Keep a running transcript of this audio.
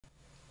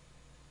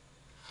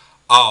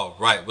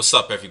Alright, what's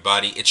up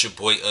everybody? It's your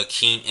boy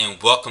Akeem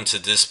and welcome to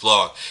this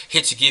blog.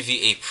 Here to give you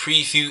a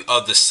preview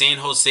of the San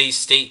Jose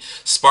State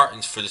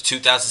Spartans for the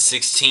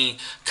 2016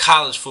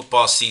 college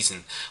football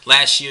season.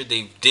 Last year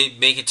they did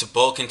make it to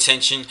bowl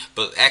contention,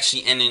 but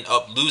actually ended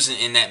up losing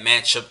in that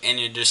matchup,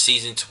 ended their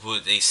season to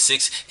put a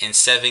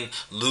 6-7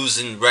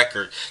 losing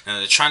record. Now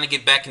they're trying to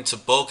get back into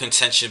bowl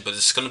contention, but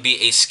it's going to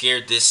be a scare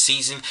this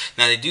season.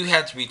 Now they do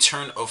have the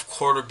return of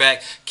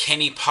quarterback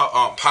Kenny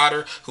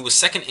Potter, who was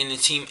second in the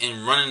team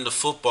in running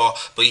the football,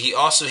 but he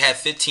also had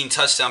 15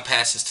 touchdown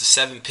passes to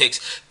 7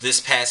 picks this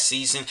past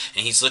season,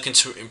 and he's looking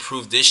to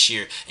improve this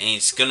year, and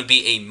it's going to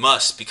be a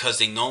must because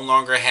they no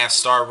longer have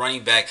star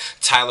running back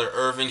Tyler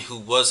Irvin, who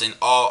was an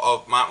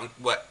all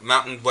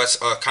Mountain West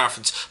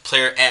Conference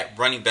player at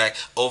running back,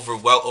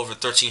 well over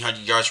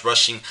 1,300 yards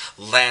rushing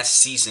last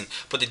season.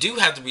 But they do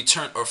have the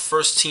return of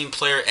first team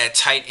player at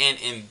tight end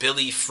in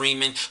Billy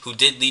Freeman, who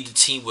did lead the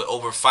team with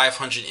over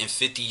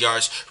 550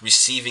 yards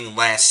receiving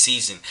last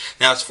season.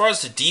 Now, as far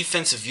as the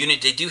defensive unit,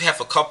 they do have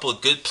a couple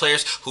of good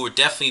players who are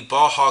definitely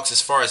ball hawks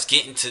as far as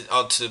getting to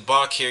the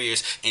ball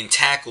carriers and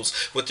tackles,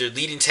 with their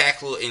leading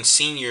tackle and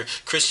senior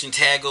Christian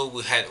Tago,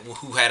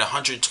 who had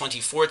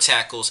 124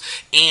 tackles,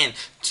 and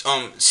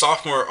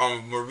sophomore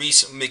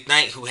Maurice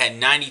McKnight, who had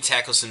 90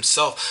 tackles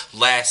himself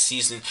last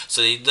season.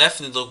 So they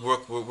definitely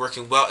were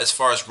working well as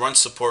far as run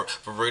support,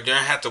 but we're going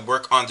to have to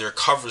work on their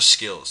cover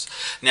skills.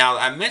 Now,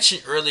 I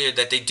mentioned earlier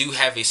that they do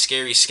have a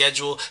scary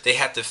schedule. They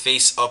have to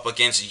face up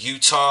against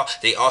Utah.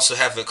 They also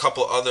have a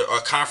couple other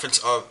conference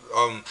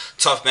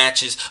tough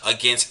matches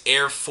against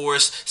Air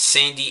Force,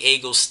 San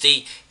Diego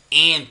State,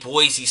 and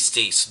Boise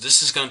State. So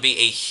this is going to be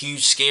a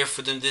huge scare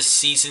for them this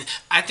season.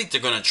 I think they're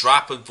going to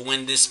drop a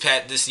win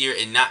this year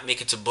and not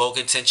make it to bowl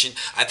contention.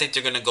 I think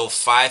they're going to go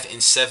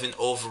 5-7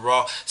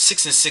 overall,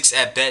 6-6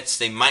 at bets.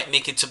 They might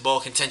make it to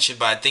bowl contention,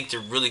 but I think they're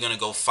really going to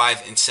go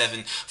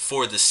 5-7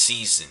 for the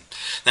season.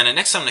 Now, the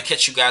next time I'm going to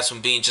catch you guys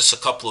from being just a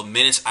couple of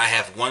minutes, I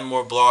have one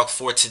more blog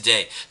for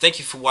today. Thank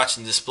you for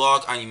watching this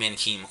blog. I'm your man,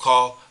 Akeem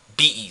McCall.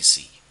 Be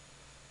easy.